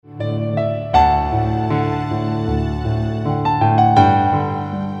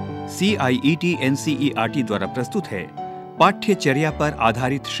CIET NCERT द्वारा प्रस्तुत है पाठ्यचर्या पर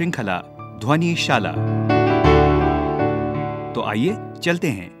आधारित श्रृंखला ध्वनिशाला। तो आइए चलते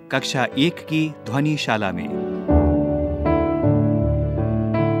हैं कक्षा 1 की ध्वनिशाला में।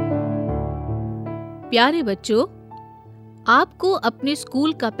 प्यारे बच्चों, आपको अपने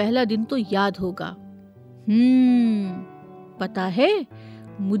स्कूल का पहला दिन तो याद होगा। पता है,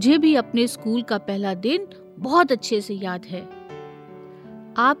 मुझे भी अपने स्कूल का पहला दिन बहुत अच्छे से याद है।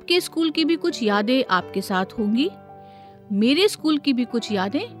 आपके स्कूल की भी कुछ यादें आपके साथ होंगी, मेरे स्कूल की भी कुछ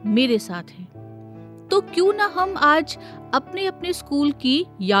यादें मेरे साथ हैं। तो क्यों ना हम आज अपने अपने स्कूल की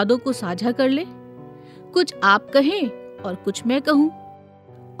यादों को साझा कर लें। कुछ आप कहें और कुछ मैं कहूं,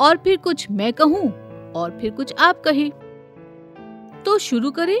 और फिर कुछ मैं कहूं और फिर कुछ आप कहें। तो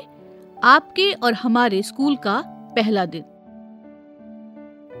शुरू करें आपके और हमारे स्कूल का पहला दिन।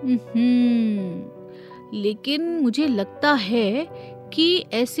 लेकिन मुझे लगता है कि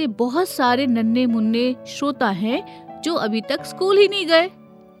ऐसे बहुत सारे नन्हे मुन्ने श्रोता हैं जो अभी तक स्कूल ही नहीं गए।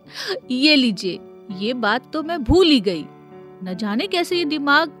 ये लीजिए, ये बात तो मैं भूल ही गई। न जाने कैसे ये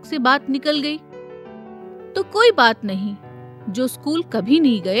दिमाग से बात निकल गई। तो कोई बात नहीं, जो स्कूल कभी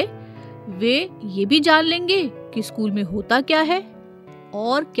नहीं गए वे ये भी जान लेंगे कि स्कूल में होता क्या है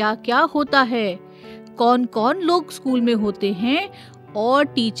और क्या क्या होता है, कौन कौन लोग स्कूल में होते हैं और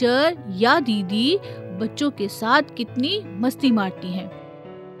टीचर या दीदी बच्चों के साथ कितनी मस्ती मारती हैं।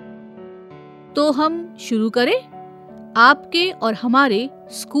 तो हम शुरू करें आपके और हमारे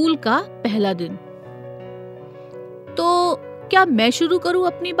स्कूल का पहला दिन। तो क्या मैं शुरू करूं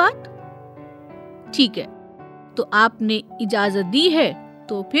अपनी बात? ठीक है, तो आपने इजाजत दी है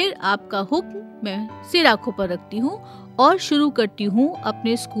तो फिर आपका हुक्म मैं सिर आंखों पर रखती हूँ और शुरू करती हूँ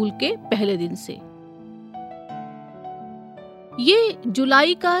अपने स्कूल के पहले दिन से। ये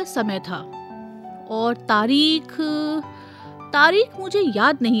जुलाई का समय था और तारीख मुझे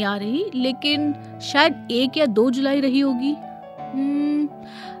याद नहीं आ रही, लेकिन शायद 1 या 2 जुलाई रही होगी।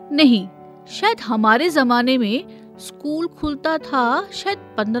 नहीं, शायद हमारे जमाने में स्कूल खुलता था शायद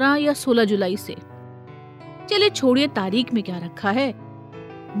 15 या 16 जुलाई से। चलिए छोड़िए तारीख में क्या रखा है,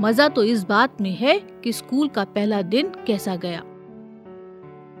 मजा तो इस बात में है कि स्कूल का पहला दिन कैसा गया।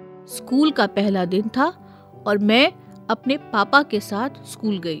 स्कूल का पहला दिन था और मैं अपने पापा के साथ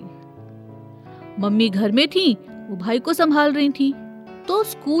स्कूल गई। मम्मी घर में थी, वो भाई को संभाल रही थी। तो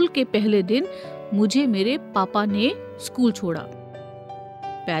स्कूल के पहले दिन मुझे मेरे पापा ने स्कूल छोड़ा।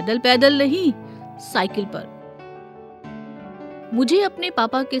 पैदल पैदल नहीं, साइकिल पर। मुझे अपने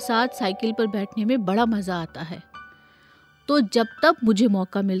पापा के साथ साइकिल पर बैठने में बड़ा मजा आता है। तो जब तब मुझे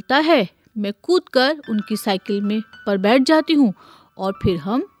मौका मिलता है मैं कूदकर उनकी साइकिल में पर बैठ जाती हूँ और फिर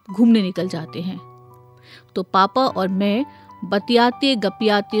हम घूमने निकल जाते हैं। तो पापा और मैं बतियाते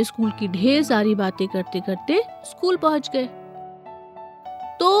गपियाते स्कूल की ढेर सारी बातें करते करते स्कूल पहुंच गए।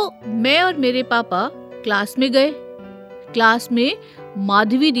 तो मैं और मेरे पापा क्लास में गए। क्लास में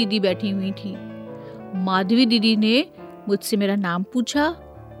माधवी दीदी बैठी हुई थी। माधवी दीदी ने मुझसे मेरा नाम पूछा,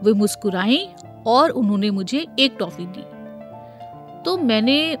 वे मुस्कुराई और उन्होंने मुझे एक टॉफी दी। तो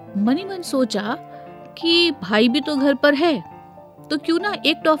मैंने मन ही मन सोचा कि भाई भी तो घर पर है, तो क्यों ना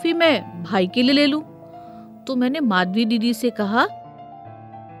एक टॉफी मैं भाई के लिए ले लूं। तो मैंने माधवी दीदी से कहा,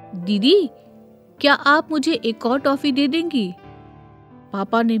 दीदी क्या आप मुझे एक और टॉफी दे देंगी?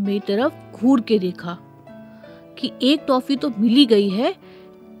 पापा ने मेरी तरफ घूर के देखा कि एक टॉफी तो मिली गई है,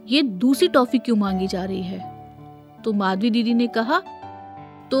 ये दूसरी टॉफी क्यों मांगी जा रही है। तो माधवी दीदी ने कहा,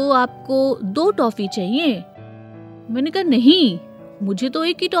 तो आपको 2 टॉफी चाहिए? मैंने कहा नहीं, मुझे तो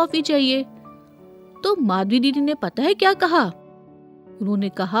एक ही टॉफी चाहिए। तो माधवी दीदी ने पता है क्या कहा? उन्होंने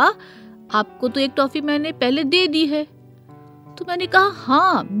कहा, आपको तो एक टॉफी मैंने पहले दे दी है। तो मैंने कहा,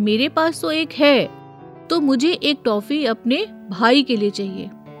 हाँ मेरे पास तो एक है, तो मुझे एक टॉफी अपने भाई के लिए चाहिए।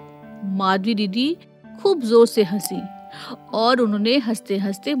 माधवी दीदी खूब जोर से हंसी और उन्होंने हंसते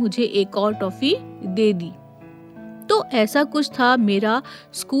हंसते मुझे एक और टॉफी दे दी। तो ऐसा कुछ था मेरा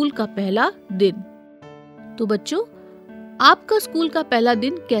स्कूल का पहला दिन। तो बच्चों, आपका स्कूल का पहला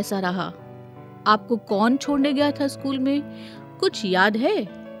दिन कैसा रहा? आपको कौन छोड़ने गया था स्कूल में, कुछ याद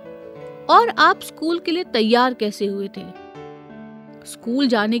है? और आप स्कूल के लिए तैयार कैसे हुए थे? स्कूल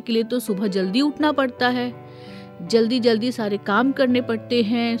जाने के लिए तो सुबह जल्दी उठना पड़ता है, जल्दी जल्दी सारे काम करने पड़ते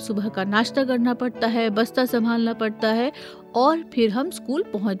हैं, सुबह का नाश्ता करना पड़ता है, बस्ता संभालना पड़ता है और फिर हम स्कूल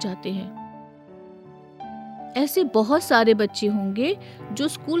पहुंच जाते हैं। ऐसे बहुत सारे बच्चे होंगे जो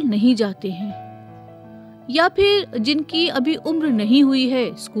स्कूल नहीं जाते हैं या फिर जिनकी अभी उम्र नहीं हुई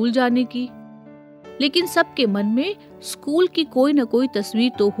है स्कूल जाने की, लेकिन सबके मन में स्कूल की कोई न कोई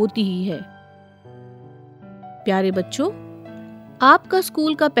तस्वीर तो होती ही है। प्यारे बच्चों, आपका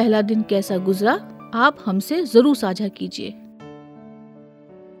स्कूल का पहला दिन कैसा गुजरा, आप हमसे जरूर साझा कीजिए।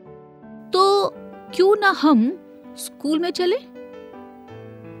 क्यों ना हम स्कूल में चले?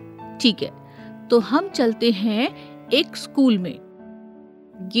 ठीक है, तो हम चलते हैं एक स्कूल में।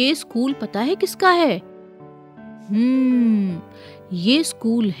 ये स्कूल पता है किसका है? ये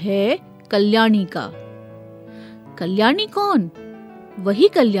स्कूल है कल्याणी का। कल्याणी कौन? वही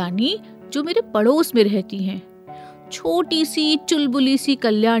कल्याणी जो मेरे पड़ोस में रहती हैं। छोटी सी चुलबुली सी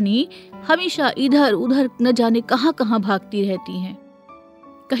कल्याणी हमेशा इधर उधर न जाने कहां कहां भागती रहती हैं,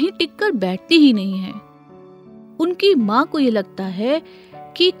 कहीं टिककर बैठती ही नहीं है। उनकी माँ को ये लगता है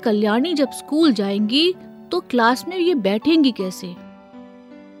कि कल्याणी जब स्कूल जाएंगी तो क्लास में ये बैठेंगी कैसे।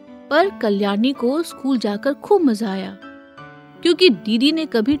 पर कल्याणी को स्कूल जाकर खूब मजा आया, क्योंकि दीदी ने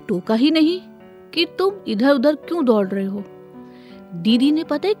कभी टोका ही नहीं कि तुम इधर उधर क्यों दौड़ रहे हो। दीदी ने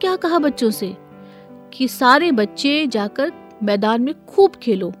पता है क्या कहा बच्चों से, कि सारे बच्चे जाकर मैदान में खूब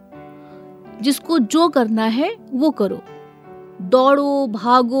खेलो, जिसको जो करना है वो करो, दौड़ो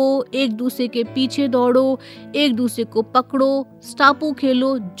भागो, एक दूसरे के पीछे दौड़ो, एक दूसरे को पकड़ो, स्टापू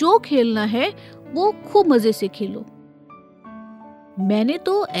खेलो, जो खेलना है वो खूब मजे से खेलो। मैंने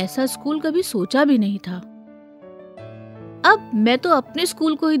तो ऐसा स्कूल कभी सोचा भी नहीं था। अब मैं तो अपने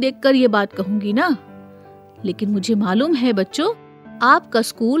स्कूल को ही देखकर ये बात कहूंगी ना, लेकिन मुझे मालूम है बच्चों, आपका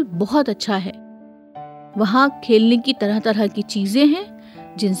स्कूल बहुत अच्छा है। वहां खेलने की तरह तरह की चीजें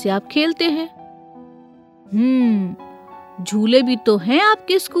हैं जिनसे आप खेलते हैं। झूले भी तो हैं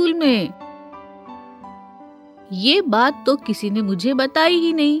आपके स्कूल में। ये बात तो किसी ने मुझे बताई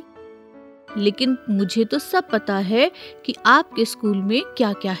ही नहीं, लेकिन मुझे तो सब पता है कि आपके स्कूल में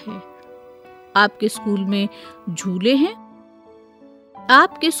क्या क्या है। आपके स्कूल में झूले हैं,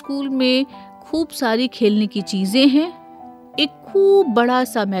 आपके स्कूल में खूब सारी खेलने की चीजें हैं, एक खूब बड़ा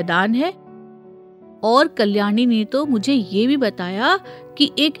सा मैदान है, और कल्याणी ने तो मुझे ये भी बताया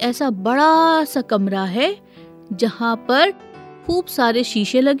कि एक ऐसा बड़ा सा कमरा है जहां पर खूब सारे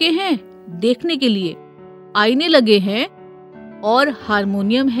शीशे लगे हैं देखने के लिए, आईने लगे हैं, और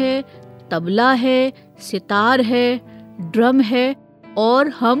हारमोनियम है, तबला है, सितार है, ड्रम है, और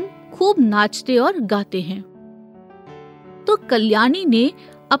हम खूब नाचते और गाते हैं। तो कल्याणी ने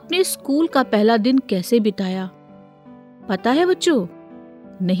अपने स्कूल का पहला दिन कैसे बिताया पता है बच्चों?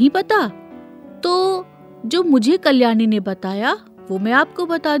 नहीं पता? तो जो मुझे कल्याणी ने बताया वो मैं आपको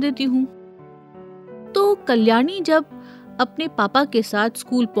बता देती हूँ। तो कल्याणी जब अपने पापा के साथ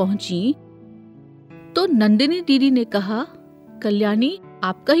स्कूल पहुंची तो नंदिनी दीदी ने कहा, कल्याणी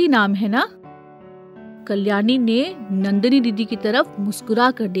आपका ही नाम है ना? कल्याणी ने नंदिनी दीदी की तरफ मुस्कुरा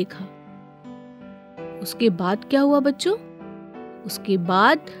कर देखा। उसके बाद क्या हुआ बच्चों? उसके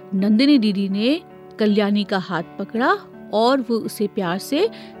बाद नंदिनी दीदी ने कल्याणी का हाथ पकड़ा और वो उसे प्यार से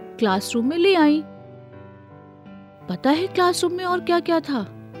क्लासरूम में ले आई। पता है क्लासरूम में और क्या क्या था?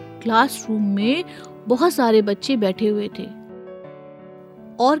 क्लासरूम में बहुत सारे बच्चे बैठे हुए थे।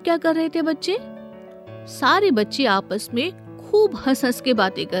 और क्या कर रहे थे बच्चे? सारे बच्चे आपस में खूब हंस हंस के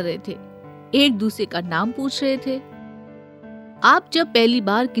बातें कर रहे थे, एक दूसरे का नाम पूछ रहे थे। आप जब पहली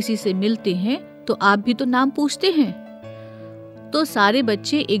बार किसी से मिलते हैं तो आप भी तो नाम पूछते हैं। तो सारे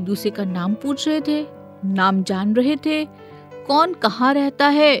बच्चे एक दूसरे का नाम पूछ रहे थे, नाम जान रहे थे, कौन कहाँ रहता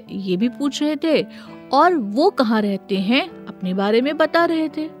है ये भी पूछ रहे थे, और वो कहाँ रहते हैं अपने बारे में बता रहे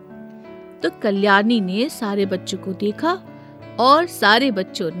थे। तो कल्याणी ने सारे बच्चों को देखा और सारे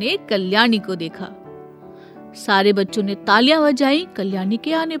बच्चों ने कल्याणी को देखा। सारे बच्चों ने तालियां बजाई कल्याणी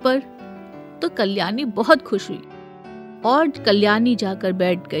के आने पर। तो कल्याणी बहुत खुश हुई और कल्याणी जाकर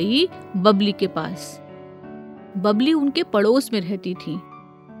बैठ गई बबली के पास। बबली उनके पड़ोस में रहती थी।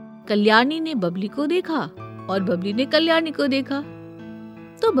 कल्याणी ने बबली को देखा और बबली ने कल्याणी को देखा।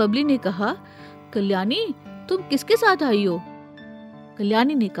 तो बबली ने कहा, कल्याणी तुम किसके साथ आई हो?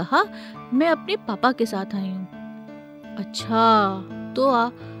 कल्याणी ने कहा, मैं अपने पापा के साथ आई हूँ। अच्छा, तो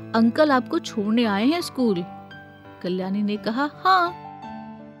अंकल आपको छोड़ने आए हैं स्कूल? कल्याणी ने कहा, हाँ।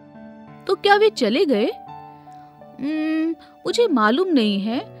 तो क्या वे चले गए? मुझे मालूम नहीं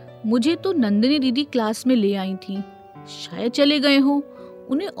है, मुझे तो नंदिनी दीदी क्लास में ले आई थी, शायद चले गए हो,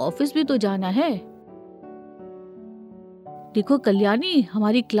 उन्हें ऑफिस भी तो जाना है। देखो कल्याणी,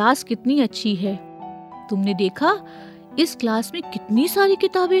 हमारी क्लास कितनी अच्छी है, तुमने देखा इस क्लास में कितनी सारी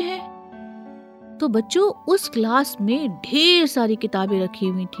किताबें हैं। तो बच्चों उस क्लास में ढेर सारी किताबें रखी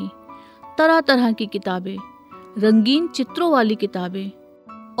हुई थी, तरह तरह की किताबें, रंगीन चित्रों वाली किताबें,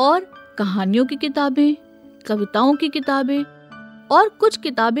 और कहानियों की किताबें, कविताओं की किताबें, और कुछ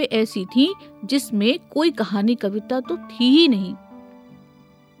किताबें ऐसी थीं जिसमें कोई कहानी कविता तो थी ही नहीं,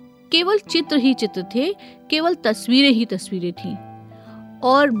 केवल चित्र ही चित्र थे, केवल तस्वीरें ही तस्वीरें थीं।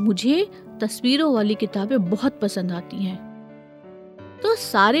 और मुझे तस्वीरों वाली किताबें बहुत पसंद आती हैं। तो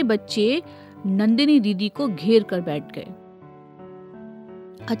सारे बच्चे नंदिनी दीदी को घेर कर बैठ गए।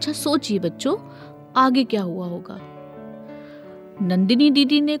 अच्छा सोचिए बच्चों, आगे क्या हुआ होगा। नंदिनी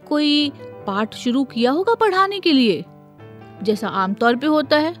दीदी ने कोई पाठ शुरू किया होगा पढ़ाने के लिए, जैसा आमतौर पे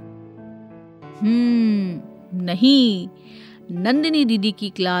होता है। नहीं, नंदिनी दीदी की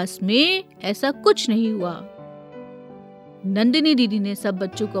क्लास में ऐसा कुछ नहीं हुआ। नंदिनी दीदी ने सब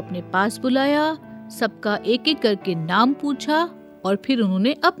बच्चों को अपने पास बुलाया, सबका एक एक करके नाम पूछा और फिर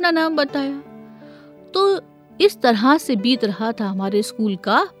उन्होंने अपना नाम बताया। तो इस तरह से बीत रहा था हमारे स्कूल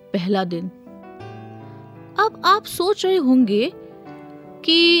का पहला दिन। अब आप सोच रहे होंगे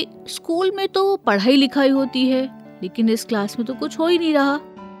कि स्कूल में तो पढ़ाई लिखाई होती है, लेकिन इस क्लास में तो कुछ हो ही नहीं रहा।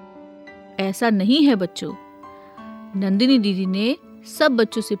 ऐसा नहीं है बच्चों। नंदिनी दीदी ने सब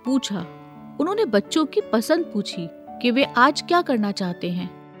बच्चों से पूछा। उन्होंने बच्चों की पसंद पूछी कि वे आज क्या करना चाहते हैं।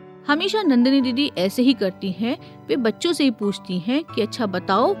 हमेशा नंदिनी दीदी ऐसे ही करती हैं, वे बच्चों से ही पूछती हैं कि अच्छा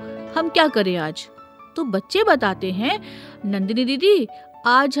बताओ हम क्या करें आज। तो बच्चे बताते हैं, नंदिनी दीदी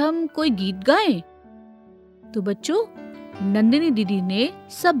आज हम कोई गीत गाएं। तो बच्चों, नंदिनी दीदी ने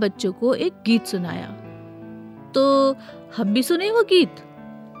सब बच्चों को एक गीत सुनाया। तो हम भी सुने वो गीत।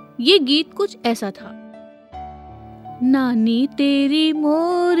 ये गीत कुछ ऐसा था। नानी तेरी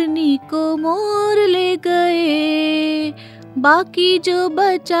मोरनी को मोर ले गए, बाकी जो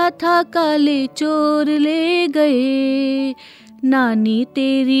बचा था काले चोर ले गए। नानी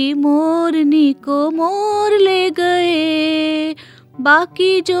तेरी मोरनी को मोर ले गए,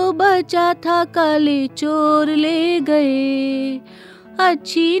 बाकी जो बचा था काले चोर ले गए।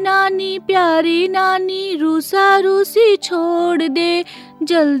 अच्छी नानी प्यारी नानी रूसा रूसी छोड़ दे,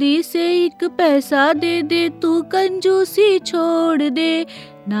 जल्दी से एक पैसा दे दे तू कंजूसी छोड़ दे।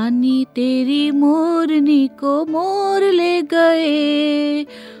 नानी तेरी मोरनी को मोर ले गए,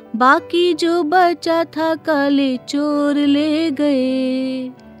 बाकी जो बचा था काले चोर ले गए।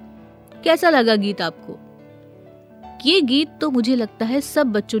 कैसा लगा गीत आपको? ये गीत तो मुझे लगता है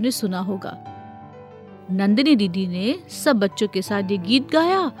सब बच्चों ने सुना होगा। नंदिनी दीदी ने सब बच्चों के साथ ये गीत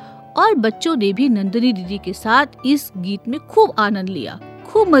गाया और बच्चों ने भी नंदिनी दीदी के साथ इस गीत में खूब आनंद लिया,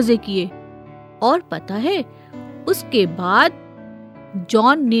 खूब मजे किए। और पता है, उसके बाद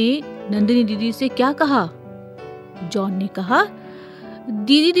जॉन ने नंदिनी दीदी से क्या कहा? जॉन ने कहा,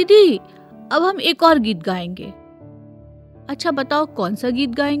 दीदी दीदी अब हम एक और गीत गाएंगे। अच्छा बताओ कौन सा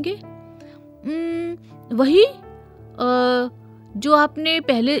गीत गाएंगे? वही जो आपने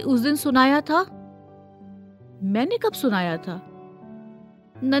पहले उस दिन सुनाया था। मैंने कब सुनाया था?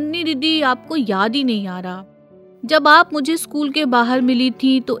 नन्नी दीदी आपको याद ही नहीं आ रहा। जब आप मुझे स्कूल के बाहर मिली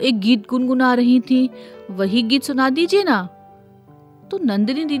थी तो एक गीत गुनगुना रही थी, वही गीत सुना दीजिए ना। तो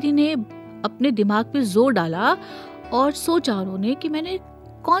नंदिनी दीदी ने अपने दिमाग पे जोर डाला और सोचा उन्होंने कि मैंने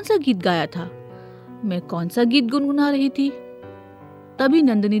कौन सा गीत गाया था, मैं कौन सा गीत गुनगुना रही थी। तभी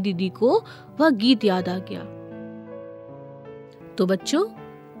नंदिनी दीदी को वह गीत याद आ गया। तो बच्चों,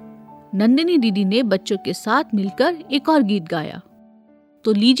 नंदिनी दीदी ने बच्चों के साथ मिलकर एक और गीत गाया।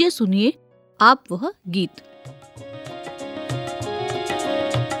 तो लीजिए सुनिए आप वह गीत।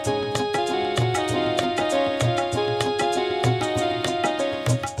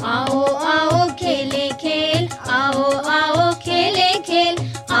 आओ आओ खेले खेल, आओ आओ खेले खेल,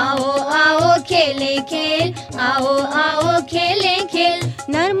 आओ आओ खेले खेल, आओ आओ खेले खेल।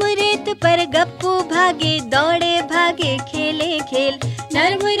 नर्म रेत पर गप्पू भागे दौड़े भागे खेले खेल,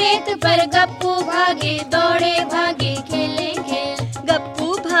 नर्म रेत पर गप्पू भागे दौड़े भागे खेले खेल। गप्पू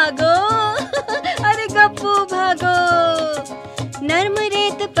भागो अरे गप्पू भागो। नर्म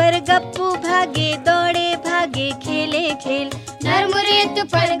रेत पर गप्पू भागे दौड़े भागे खेले खेल, नर्म रेत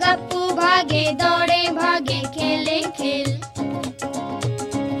पर गप्पू भागे दौड़े भागे खेले खेल।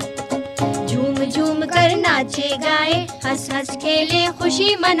 झूम झूम कर नाचे गाए, हंस हंस खेले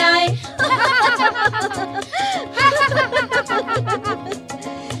खुशी मनाए।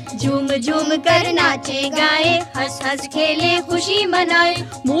 झूम झूम कर नाचे गाए, हंस हंस खेले खुशी मनाए।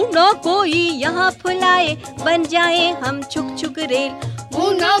 मुँह न कोई यहाँ फुलाए, बन जाए हम छुक छुक रेल।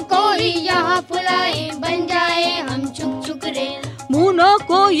 मुँह न कोई यहाँ फुलाए, बन जाए हम छुक छुक रेल। मुँह न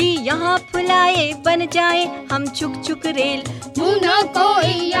कोई यहाँ फुलाए, बन जाए हम छुक छुक रेल। मुँह न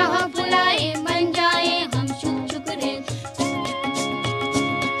कोई यहाँ फुलाए, बन जाए हम छुक छुक रेल।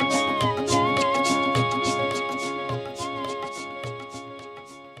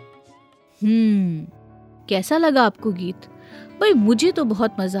 कैसा लगा आपको गीत? भाई मुझे तो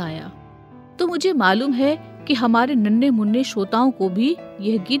बहुत मजा आया। तो मुझे मालूम है कि हमारे नन्हे मुन्ने श्रोताओं को भी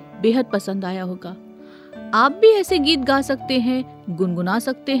यह गीत बेहद पसंद आया होगा। आप भी ऐसे गीत गा सकते हैं, गुनगुना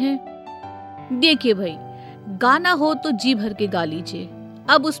सकते हैं। देखिए भाई, गाना हो तो जी भर के गा लीजिए।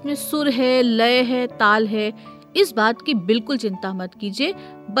 अब उसमें सुर है, लय है, ताल है, इस बात की बिल्कुल चिंता मत कीजिए।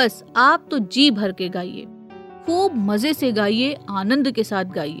 बस आप तो जी भर के गाइए, खूब मजे से गाइए, आनंद के साथ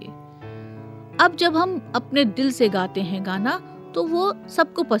गाइए। अब जब हम अपने दिल से गाते हैं गाना तो वो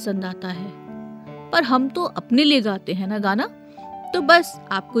सबको पसंद आता है, पर हम तो अपने लिए गाते हैं ना गाना। तो बस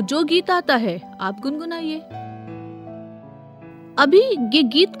आपको जो गीत आता है आप गुनगुनाइए। अभी ये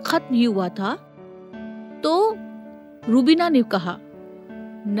गीत खत्म ही हुआ था तो रूबीना ने कहा,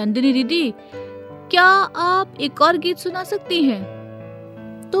 नंदिनी दीदी क्या आप एक और गीत सुना सकती हैं?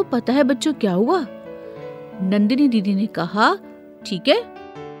 तो पता है बच्चों क्या हुआ? नंदिनी दीदी ने कहा ठीक है,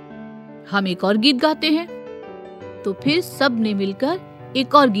 हम एक और गीत गाते हैं। तो फिर सब ने मिलकर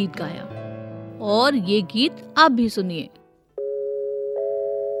एक और गीत गाया और ये गीत आप भी सुनिए।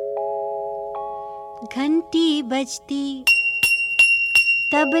 घंटी बजती,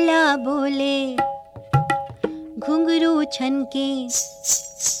 तबला बोले, घुंघरू छनके,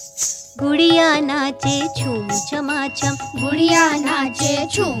 गुड़िया नाचे छूम छमाछम, गुड़िया नाचे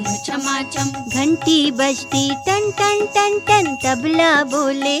छूम छमाछम। घंटी बजती ton ton ton ton, tabla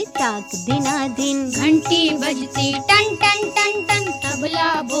बोले ताक दिना दिन। घंटी बजती ton ton ton ton, tabla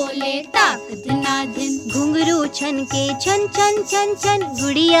बोले ताक दिना दिन। घुंघरू छनके छन छन छन छन,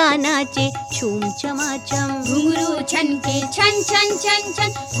 गुड़िया नाचे छूम छमाछम। घुंघरू छनके छन छन छन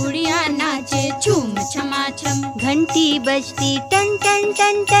छन, गुड़िया नाचे छूम छमाछम। घंटी बजती ton ton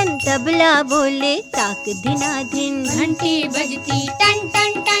ton ton, tabla बोले ताक दिना दिन। घंटी बजती ton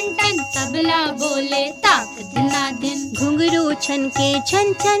ton ton ton, tabla बोले ताक दिना दिन। घुंघरू छनके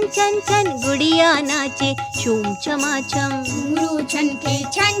छन छन छन छन, गुड़िया नाचे छूम छमाछम। घुंघरू छनके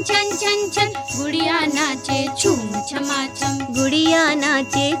छन छन छन छन, गुड़िया नाचे छूम छमाछम। गुड़िया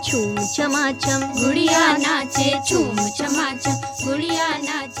नाचे छूम छमाछम। गुड़िया नाचे छूम छमाछम। गुड़िया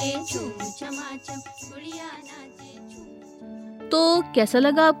नाचे छूम छमाछम। गुड़िया नाचे छूम। तो कैसा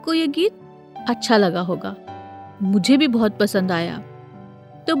लगा आपको ये गीत? अच्छा लगा होगा, मुझे भी बहुत पसंद आया।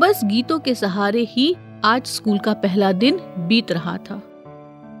 तो बस गीतों के सहारे ही आज स्कूल का पहला दिन बीत रहा था।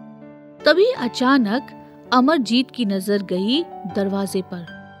 तभी अचानक अमरजीत की नजर गई दरवाजे पर।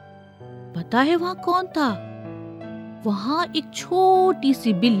 पता है वहां कौन था? वहां एक छोटी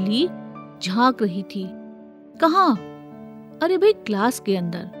सी बिल्ली झांक रही थी। कहाँ? अरे भाई क्लास के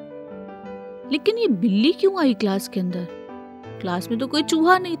अंदर। लेकिन ये बिल्ली क्यों आई क्लास के अंदर? क्लास में तो कोई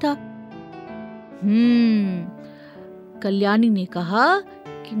चूहा नहीं था। कल्याणी ने कहा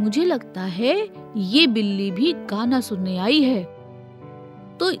कि मुझे लगता है ये बिल्ली भी गाना सुनने आई है,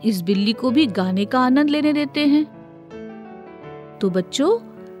 तो इस बिल्ली को भी गाने का आनंद लेने देते हैं। तो बच्चों,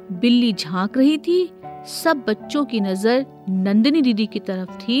 बिल्ली झांक रही थी। सब बच्चों की नजर नंदिनी दीदी की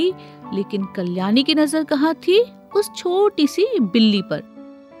तरफ थी, लेकिन कल्याणी की नजर कहाँ थी? उस छोटी सी बिल्ली पर।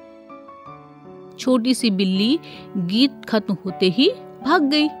 छोटी सी बिल्ली गीत खत्म होते ही भाग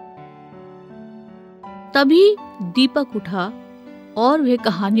गई। तभी दीपक उठा और वह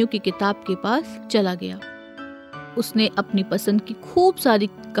कहानियों की किताब के पास चला गया। उसने अपनी पसंद की खूब सारी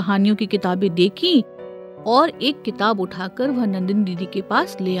कहानियों की किताबें देखी और एक किताब उठाकर वह नंदिनी दीदी के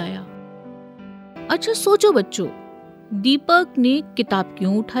पास ले आया। अच्छा सोचो बच्चों, दीपक ने किताब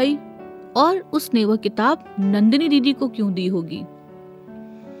क्यों उठाई और उसने वह किताब नंदिनी दीदी को क्यों दी होगी?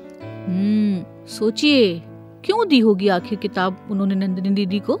 सोचिए, क्यों दी होगी आखिर किताब उन्होंने नंदिनी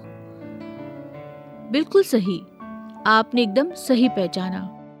दीदी को? बिल्कुल सही, आपने एकदम सही पहचाना।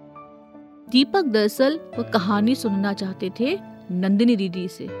 दीपक दरअसल वह कहानी सुनना चाहते थे नंदिनी दीदी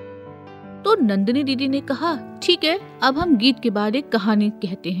से। तो नंदिनी दीदी ने कहा, ठीक है, अब हम गीत के बाद एक कहानी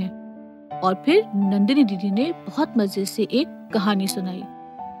कहते हैं। और फिर नंदिनी दीदी ने बहुत मजे से एक कहानी सुनाई।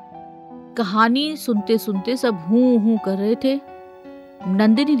 कहानी सुनते सुनते सब हूं हूं कर रहे थे।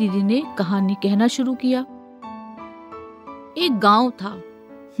 नंदिनी दीदी ने कहानी कहना शुरू किया। एक गांव था।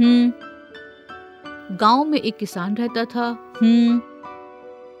 गांव में एक किसान रहता था।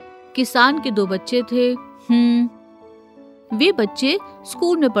 किसान के 2 बच्चे थे। वे बच्चे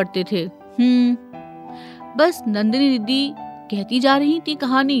स्कूल में पढ़ते थे। बस नंदिनी दीदी कहती जा रही थी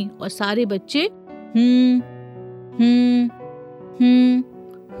कहानी और सारे बच्चे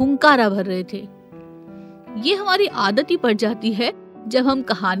हुंकारा भर रहे थे। ये हमारी आदत ही पड़ जाती है, जब हम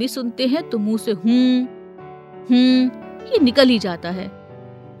कहानी सुनते हैं तो मुंह से ये निकल ही जाता है।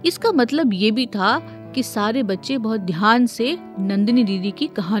 इसका मतलब ये भी था कि सारे बच्चे बहुत ध्यान से नंदिनी दीदी की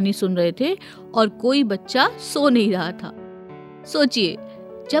कहानी सुन रहे थे और कोई बच्चा सो नहीं रहा था। सोचिए,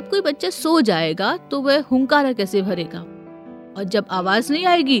 जब कोई बच्चा सो जाएगा तो वह हुंकारा कैसे भरेगा? और जब आवाज नहीं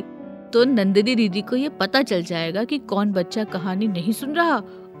आएगी तो नंदिनी दीदी को ये पता चल जाएगा कि कौन बच्चा कहानी नहीं सुन रहा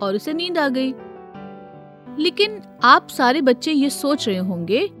और उसे नींद आ गई। लेकिन आप सारे बच्चे ये सोच रहे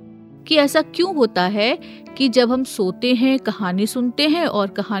होंगे कि ऐसा क्यों होता है कि जब हम सोते हैं, कहानी सुनते हैं और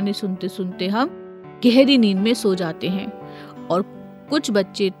कहानी सुनते सुनते हम गहरी नींद में सो जाते हैं और कुछ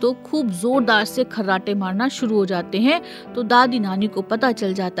बच्चे तो खूब जोरदार से खर्राटे मारना शुरू हो जाते हैं, तो दादी नानी को पता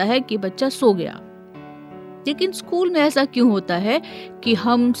चल जाता है कि बच्चा सो गया। लेकिन स्कूल में ऐसा क्यों होता है कि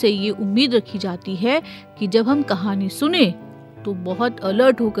हमसे ये उम्मीद रखी जाती है कि जब हम कहानी सुने तो बहुत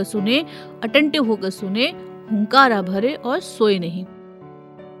अलर्ट होकर सुने, अटेंटिव होकर सुने, हुंकारा भरे और सोए नहीं।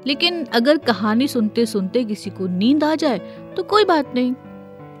 लेकिन अगर कहानी सुनते सुनते किसी को नींद आ जाए तो कोई बात नहीं,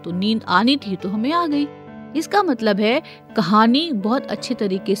 तो नींद आनी थी तो हमें आ गई। इसका मतलब है कहानी बहुत अच्छे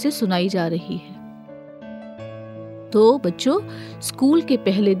तरीके से सुनाई जा रही है। तो बच्चों, स्कूल के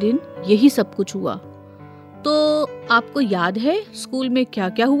पहले दिन यही सब कुछ हुआ। तो आपको याद है स्कूल में क्या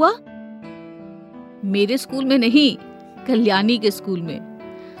क्या हुआ? मेरे स्कूल में नहीं, कल्याणी के स्कूल में।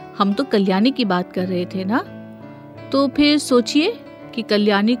 हम तो कल्याणी की बात कर रहे थे ना। तो फिर सोचिए कि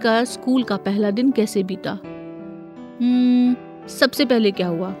कल्याणी का स्कूल का पहला दिन कैसे बीता। सबसे पहले क्या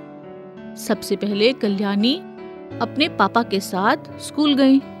हुआ? सबसे पहले कल्याणी अपने पापा के साथ स्कूल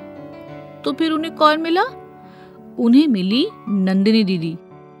गई। तो फिर उन्हें कौन मिला? उन्हें मिली नंदिनी दीदी,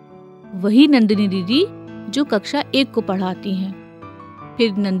 वही नंदिनी दीदी जो कक्षा 1 को पढ़ाती हैं।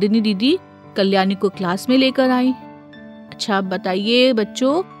 फिर नंदिनी दीदी कल्याणी को क्लास में लेकर आई। अच्छा, अब बताइए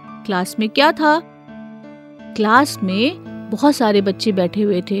बच्चों, क्लास में क्या था? क्लास में बहुत सारे बच्चे बैठे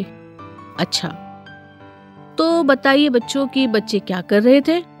हुए थे। अच्छा, तो बताइए बच्चों कि बच्चे क्या कर रहे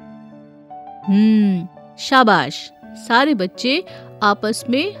थे? शाबाश, सारे बच्चे आपस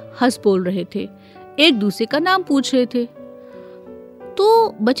में हंस बोल रहे थे, एक दूसरे का नाम पूछ रहे थे।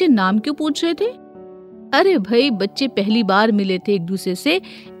 तो बच्चे नाम क्यों पूछ रहे थे? अरे भाई, बच्चे पहली बार मिले थे एक दूसरे से,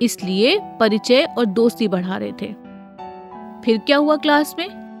 इसलिए परिचय और दोस्ती बढ़ा रहे थे। फिर क्या हुआ क्लास में?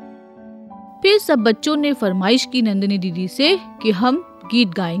 फिर सब बच्चों ने फरमाइश की नंदिनी दीदी से कि हम गीत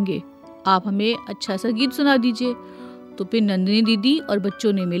गाएंगे, आप हमें अच्छा सा गीत सुना दीजिए। तो फिर नंदिनी दीदी और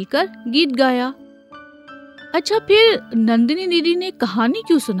बच्चों ने मिलकर गीत गाया। अच्छा, फिर नंदिनी दीदी ने कहानी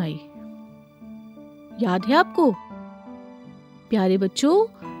क्यों सुनाई? याद है आपको? प्यारे बच्चों,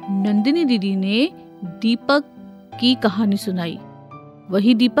 नंदिनी दीदी ने दीपक की कहानी सुनाई।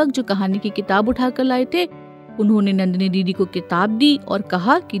 वही दीपक जो कहानी की किताब उठाकर लाए थे। उन्होंने नंदिनी दीदी को किताब दी और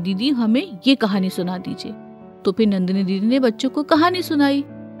कहा कि दीदी हमें ये कहानी सुना दीजिए। तो फिर नंदिनी दीदी ने बच्चों को कहानी सुनाई।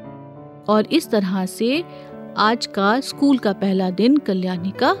 और इस तरह से आज का स्कूल का पहला दिन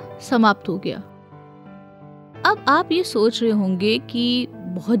कल्याणी का समाप्त हो गया। अब आप ये सोच रहे होंगे कि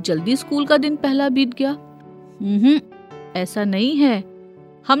बहुत जल्दी स्कूल का दिन पहला बीत गया। ऐसा नहीं है।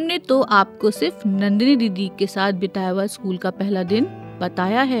 हमने तो आपको सिर्फ नंदिनी दीदी के साथ बिताया हुआ स्कूल का पहला दिन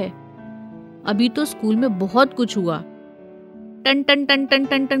बताया है। अभी तो स्कूल में बहुत कुछ हुआ। Ton ton ton ton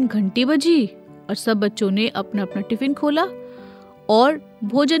ton ton घंटी बजी और सब बच्चों ने अपना अपना टिफिन खोला और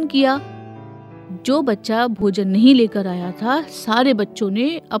भोजन किया। जो बच्चा भोजन नहीं लेकर आया था, सारे बच्चों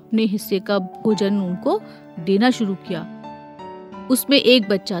ने अपने हिस्से का भोजन उनको देना शुरू किया। उसमें एक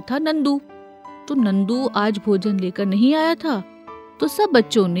बच्चा था नंदू। तो नंदू आज भोजन लेकर नहीं आया था, तो सब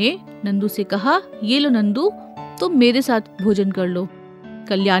बच्चों ने नंदू से कहा, ये लो नंदू, तुम मेरे साथ भोजन कर लो।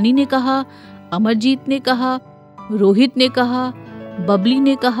 कल्याणी ने कहा, अमरजीत ने कहा, रोहित ने कहा, बबली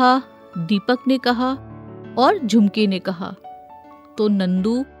ने कहा, दीपक ने कहा और झुमके ने कहा। तो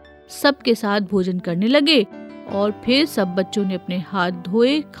नंदू सबके साथ भोजन करने लगे और फिर सब बच्चों ने अपने हाथ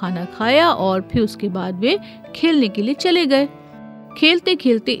धोए, खाना खाया और फिर उसके बाद वे खेलने के लिए चले गए। खेलते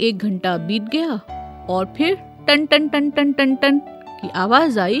खेलते 1 घंटा बीत गया और फिर ton ton ton ton ton ton की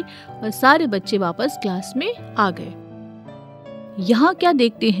आवाज आई और सारे बच्चे वापस क्लास में आ गए। यहाँ क्या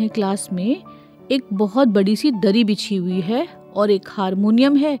देखते हैं? क्लास में एक बहुत बड़ी सी दरी बिछी हुई है और एक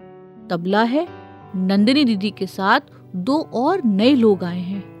हारमोनियम है, तबला है। नंदिनी दीदी के साथ 2 और नए लोग आए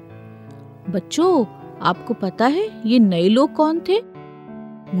हैं। बच्चों, आपको पता है ये नए लोग कौन थे?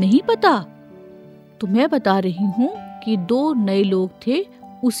 नहीं पता? तो मैं बता रही हूँ कि 2 नए लोग थे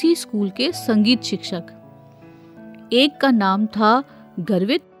उसी स्कूल के संगीत शिक्षक। एक का नाम था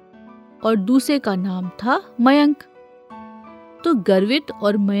गर्वित और दूसरे का नाम था मयंक। तो गर्वित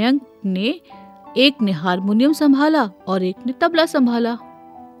और मयंक ने, एक ने हारमोनियम संभाला और एक ने तबला संभाला।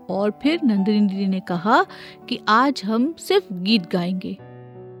 और फिर नंदिनी दीदी ने कहा कि आज हम सिर्फ गीत गाएंगे।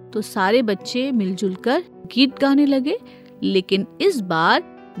 तो सारे बच्चे मिलजुल कर गीत गाने लगे, लेकिन इस बार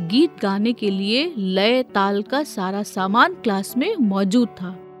गीत गाने के लिए लय ताल का सारा सामान क्लास में मौजूद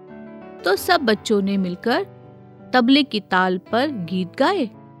था। तो सब बच्चों ने मिलकर तबले की ताल पर गीत गाए।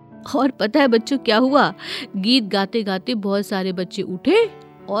 और पता है बच्चों क्या हुआ? गीत गाते गाते बहुत सारे बच्चे उठे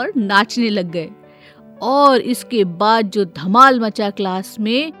और नाचने लग गए। और इसके बाद जो धमाल मचा क्लास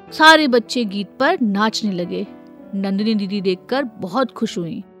में, सारे बच्चे गीत पर नाचने लगे। नंदिनी दीदी देखकर बहुत खुश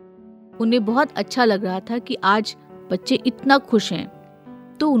हुई। उन्हें बहुत अच्छा लग रहा था कि आज बच्चे इतना खुश हैं।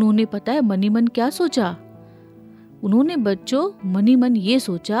 तो उन्होंने, पता है मनी मन क्या सोचा? उन्होंने बच्चों मन ही मन ये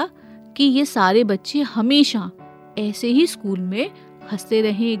सोचा कि ये सारे बच्चे हमेशा ऐसे ही स्कूल में हंसते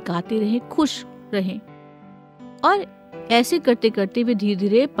रहें, गाते रहें, खुश रहें और ऐसे करते करते वे धीरे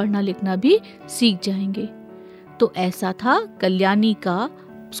धीरे पढ़ना लिखना भी सीख जाएंगे। तो ऐसा था कल्याणी का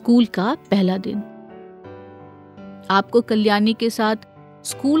स्कूल का पहला दिन। आपको कल्याणी के साथ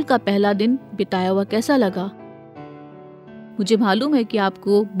स्कूल का पहला दिन बिताया हुआ कैसा लगा? मुझे मालूम है कि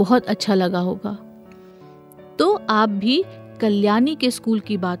आपको बहुत अच्छा लगा होगा। तो आप भी कल्याणी के स्कूल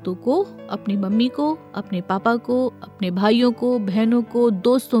की बातों को अपनी मम्मी को, अपने पापा को, अपने भाइयों को, बहनों को,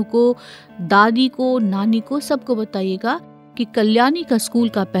 दोस्तों को, दादी को, नानी को, सबको बताइएगा कि कल्याणी का स्कूल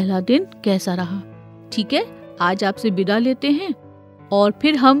का पहला दिन कैसा रहा। ठीक है, आज आपसे विदा लेते हैं और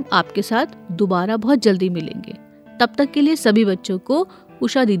फिर हम आपके साथ दोबारा बहुत जल्दी मिलेंगे। तब तक के लिए सभी बच्चों को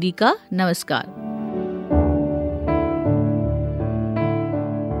उषा दीदी का नमस्कार।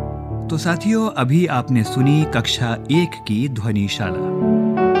 तो साथियों, अभी आपने सुनी कक्षा 1 की ध्वनिशाला।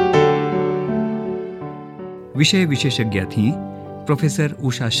 विषय विशेषज्ञ थी प्रोफेसर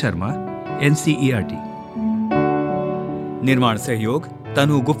उषा शर्मा, NCERT। निर्माण सहयोग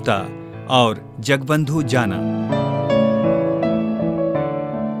तनु गुप्ता और जगबंधु जाना।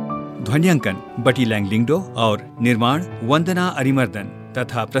 ध्वन्यांकन बटी लैंगलिंगडो और निर्माण वंदना अरिमर्दन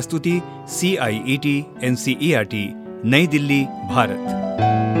तथा प्रस्तुति CIET NCERT नई दिल्ली, भारत।